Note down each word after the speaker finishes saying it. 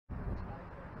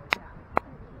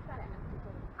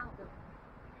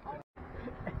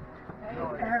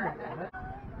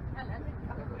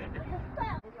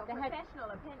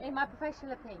in my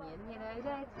professional opinion, you know,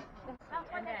 they're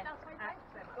and then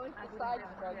going to the side of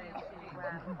the road.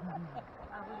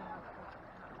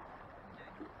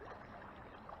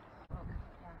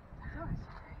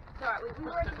 It's alright, we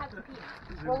already had the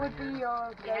peanuts. What would be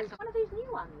your... Yeah, so one of these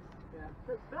new ones. Yeah.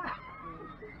 That's black.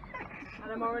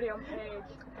 And I'm already on page...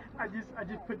 I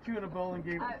just put you in a bowl and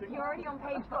gave it to you. You're already on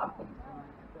page 1.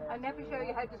 I never show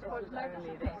you how to score loads of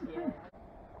this year.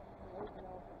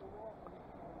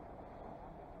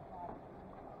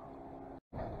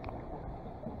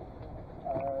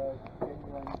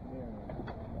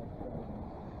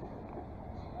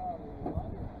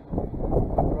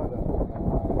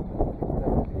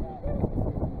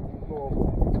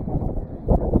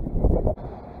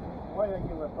 Why don't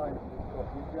you apply for this course?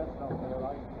 You just don't feel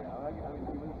like it. I mean,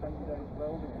 you will spend your days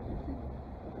welding it. You see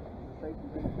the safety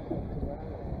things to wear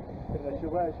it. They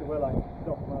should wear like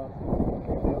stock masks.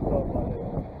 They'll go like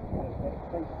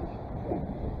safety shoes.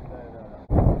 No.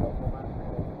 Not for masks.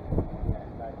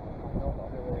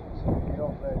 You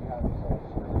don't really have the sort of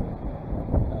stuff.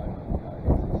 No.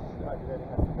 You really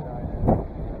have to deny it.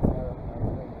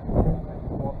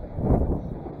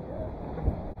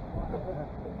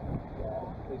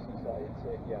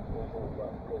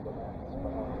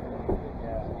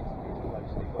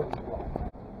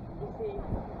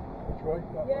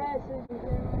 Yes,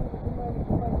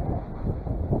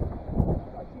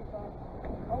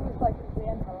 almost like it's the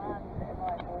end of the land, a bit of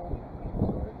like all.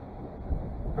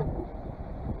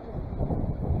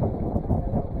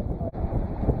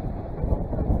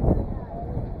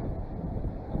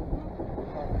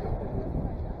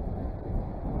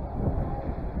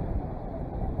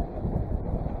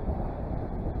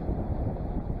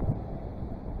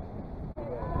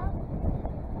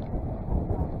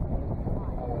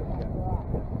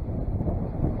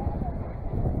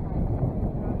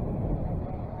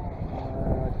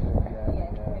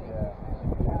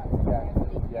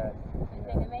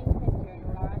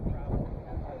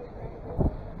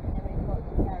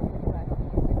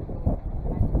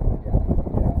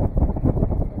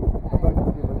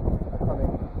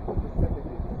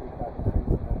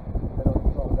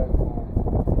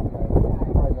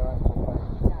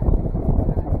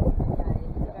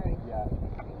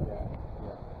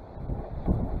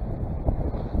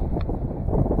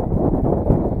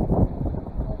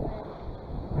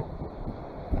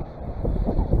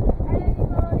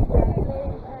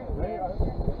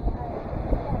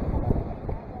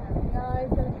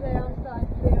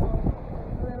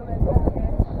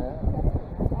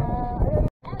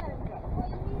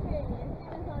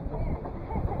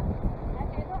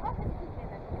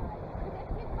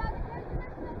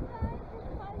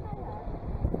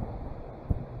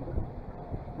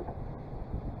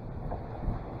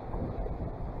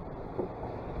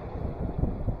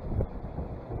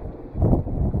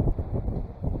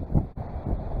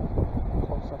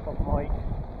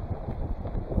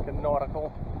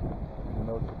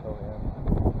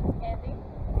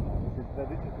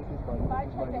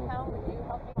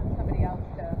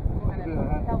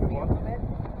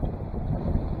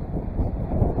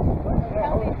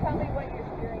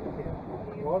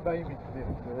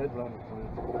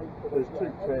 There's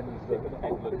two trends that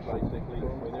basically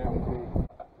without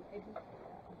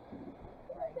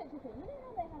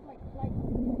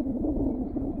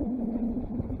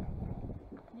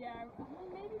yeah,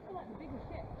 maybe for like the bigger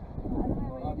ships. I don't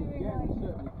know what you're doing. Yeah,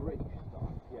 certainly Greek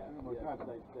stuff. Yeah,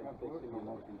 they sing a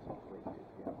lot in top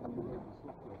reaches.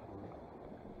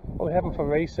 Well, they have them for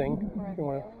racing. But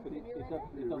it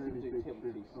doesn't do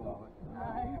tilty stuff.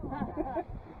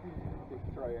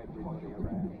 Throw everybody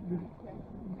around.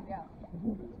 Yeah.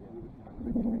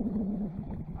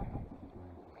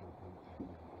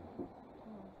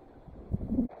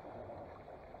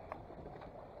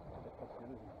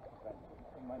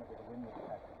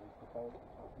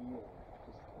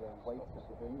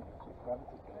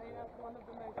 That's one of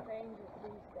the most dangerous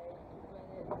these days is when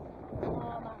it's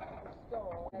calm at the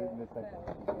store.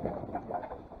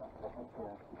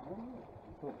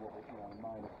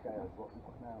 Minor scale is what we've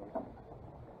got now.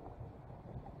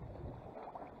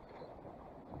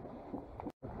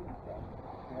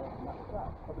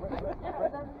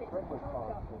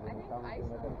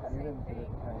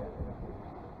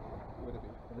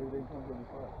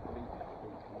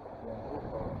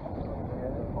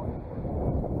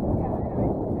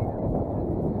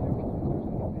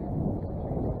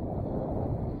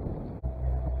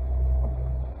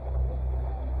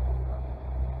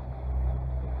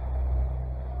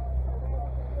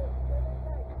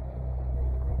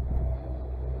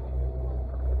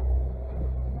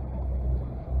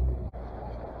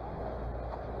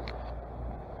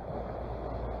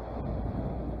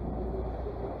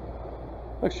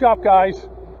 Look sharp, guys. Hey,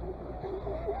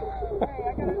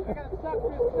 I gotta suck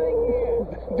this thing here.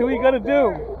 Do what you gotta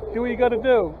do. Do what you gotta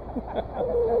do.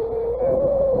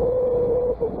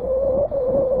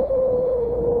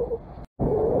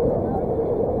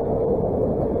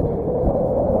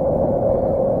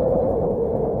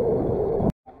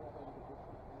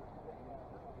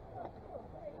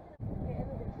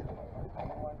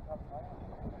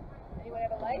 Anyone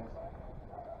have a light?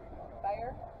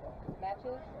 Fire?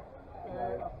 Matches?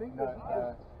 I think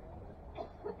no,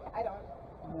 I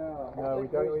don't. no, we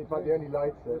don't. In fact, the only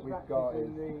lights that we've got is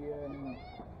the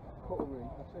cutlery.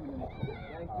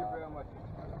 Thank you very much.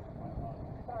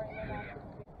 Sorry, no, no.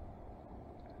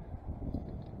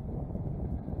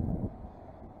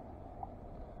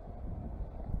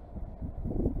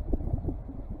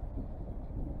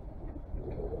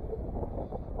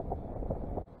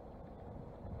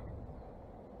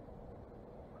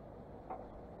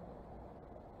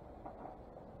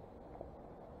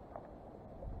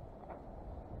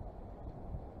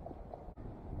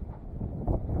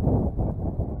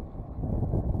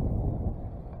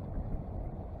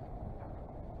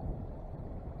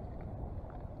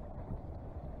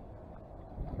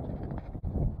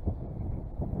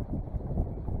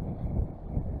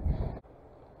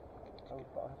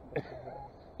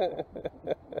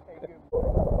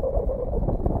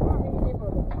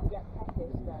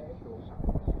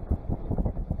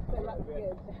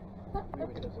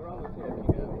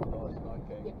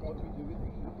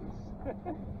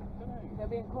 They'll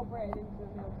be incorporated into the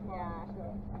meal tomorrow. Yeah.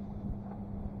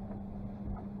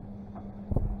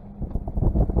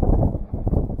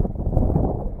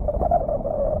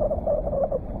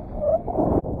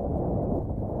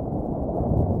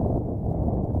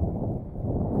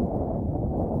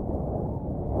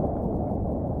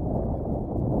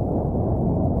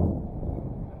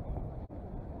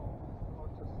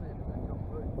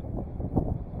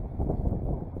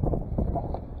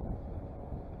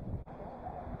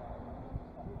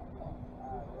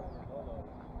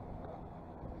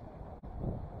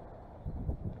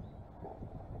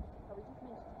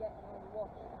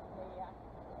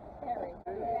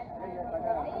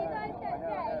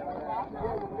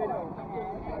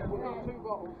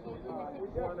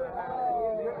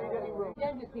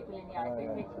 Younger people in the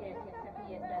Arctic, yes,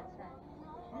 yes, that's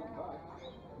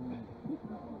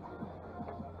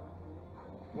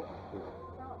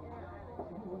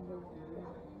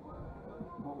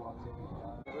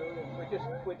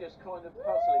We're just kind of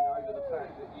puzzling over the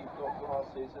fact that you've got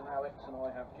glasses and Alex and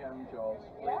I have jam jars.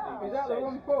 Yeah. Is that the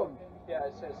wrong phone? Yeah,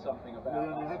 it says something about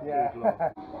that. yeah.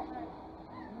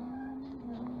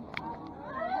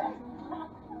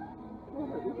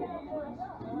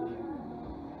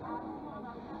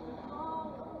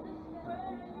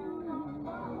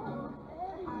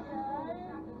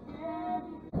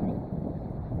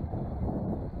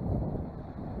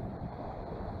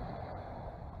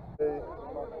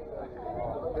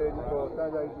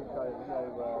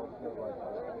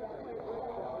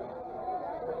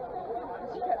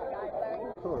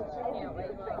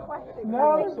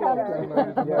 No,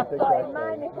 yeah, exactly.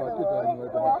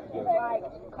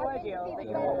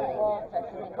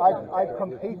 I've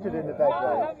competed in the bed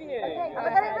race. have you?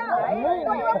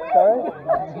 Sorry?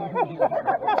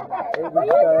 It was,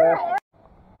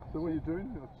 So what are you doing?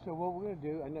 So what we're going to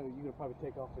do, I know you're going to probably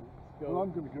take off and go. Well,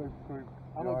 I'm going to go through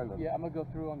the island. Yeah, I'm going to go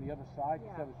through on the other side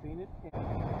because I haven't seen it.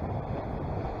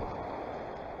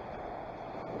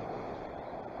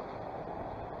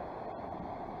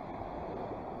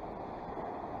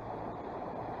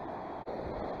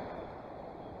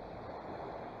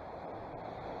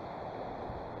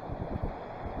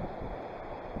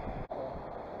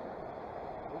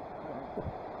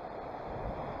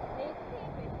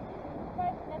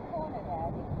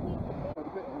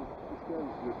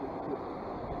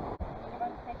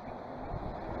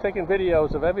 Taking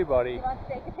videos of everybody. You want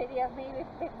to take a video of me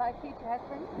with my future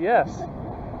husband? Yes. it's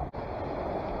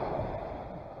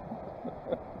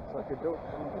like a duck.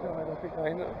 I don't think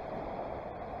I know.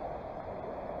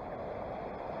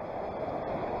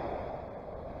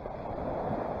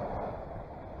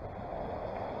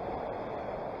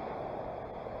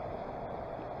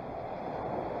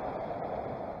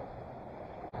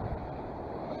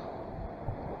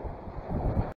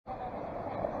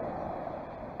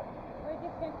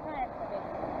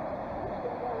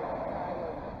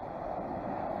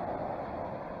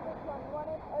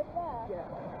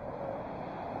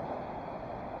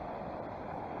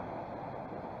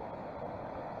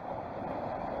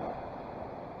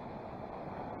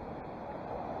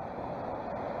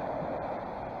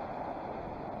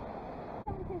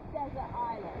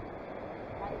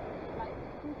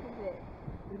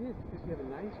 it is, because you have a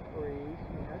nice breeze,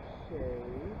 you have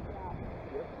shade,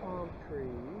 you have palm trees,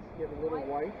 you have a little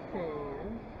white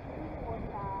sand.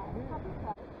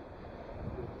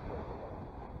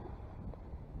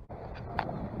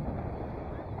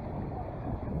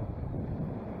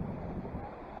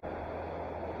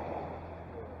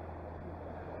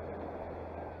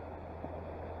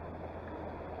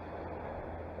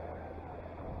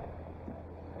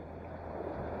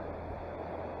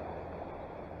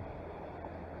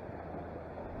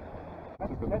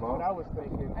 That's what I was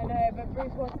thinking. I know, but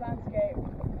Bruce wants landscape.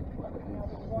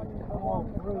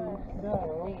 One Bruce,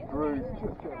 no. Bruce,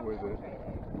 just get with it. Okay,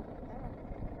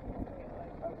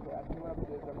 I think what I'm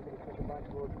going to take a bunch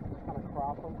of kind of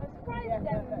crop them. I'm surprised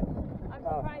I'm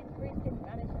surprised Bruce didn't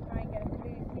manage to try and get a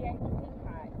blue CHP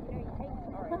pack. You know, he hates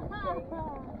orange.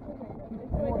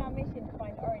 It's always our mission to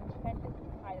find orange fenders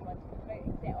and tie them onto the boat.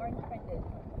 Except orange fenders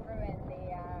ruin the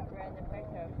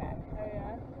photo effect. Oh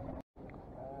yeah?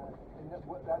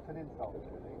 That's an insult,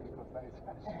 really, because that is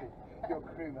actually your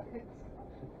crewmates.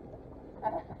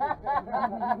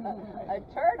 A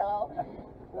turtle?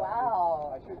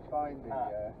 Wow. I should find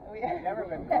the. We've never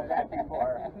been called that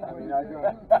before. I mean, I do.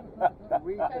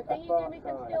 We So can you do me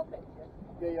some still pictures?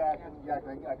 Yeah, I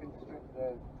can strip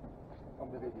the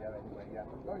from the video anyway. Yeah.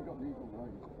 Oh, you got legal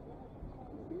range.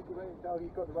 Legal range? Oh,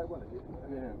 you got the right one, have you?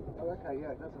 Yeah. Oh, okay.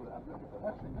 Yeah, that's what I'm looking for.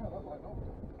 Actually, no, that might not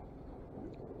be.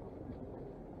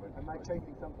 Am I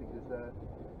chasing something? There's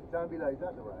down below. Is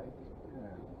that the right?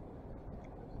 Yeah.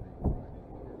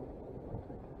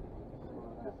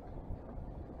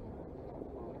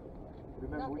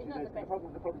 Remember what you did. The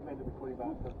problem meant that we're calling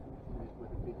about the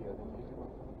video.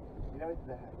 You know it's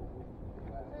there.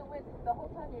 So the whole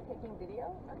time you're taking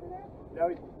video under there? No,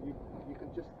 you can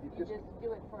just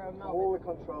do it for a moment. all the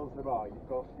controls there are. You've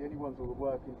got the only ones that will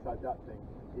work inside that thing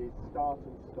is start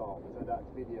and stop. So that's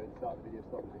video and start the video,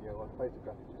 stop the video. On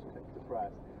photograph, you just click to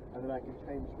press, and then I can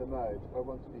change the mode. If I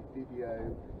want to do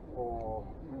video or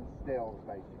stills,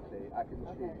 basically, I can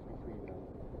choose between them.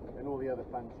 And all the other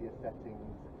fancier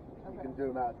settings, you can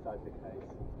do them outside the case.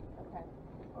 Okay.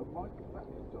 Oh, my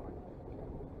battery's dying.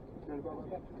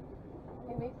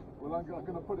 Well, I'm going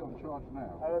to put it on charge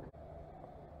now. Okay.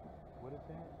 What is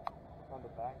that? On the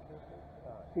back here?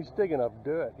 He's digging up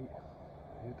dirt.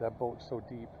 That boat's so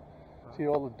deep. See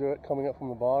all the dirt coming up from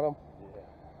the bottom? Yeah.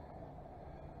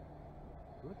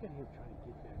 Look at him trying to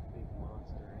get that big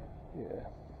monster in. Yeah.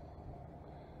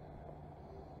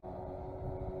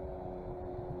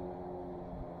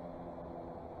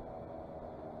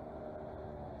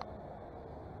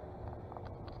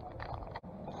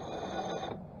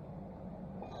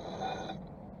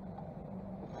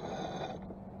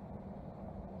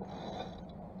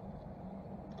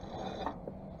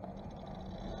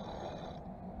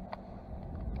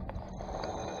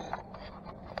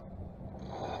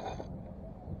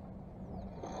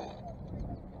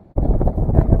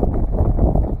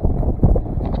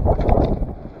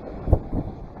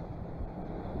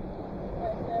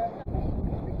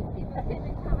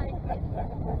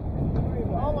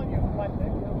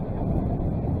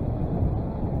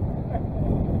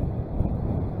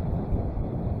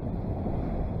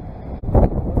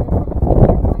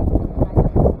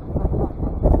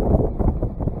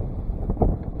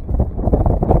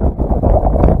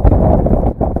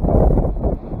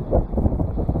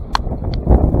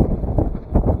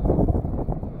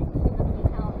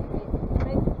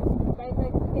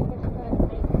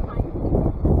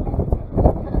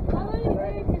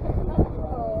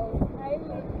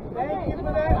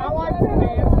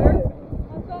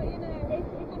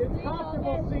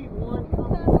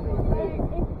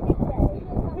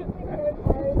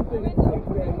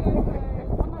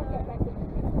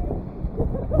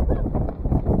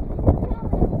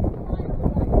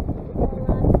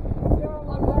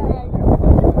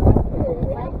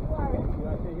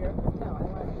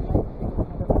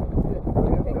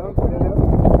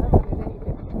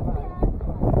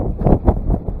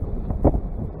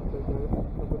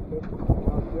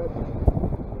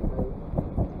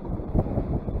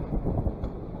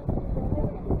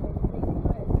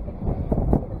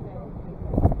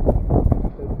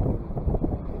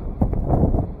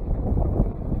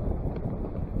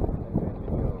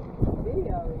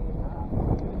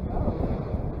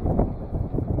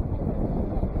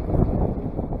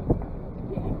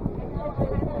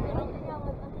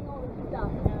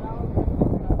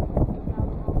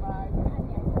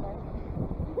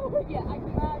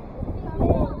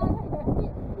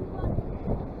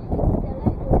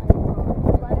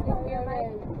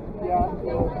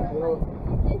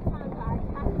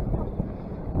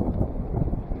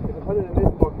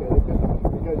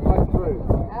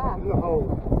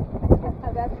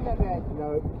 so good.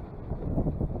 No.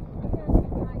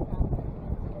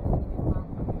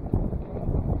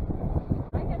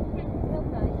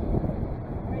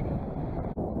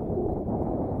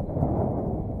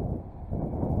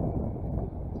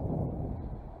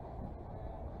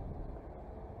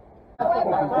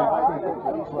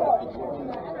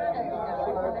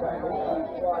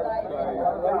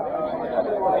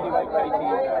 Anyway, Katie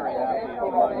is very happy at the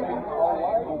moment,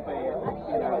 albeit,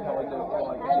 you know, kind of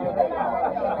like,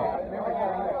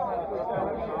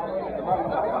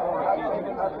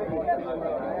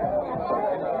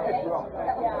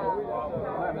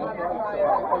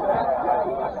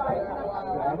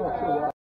 I'm not sure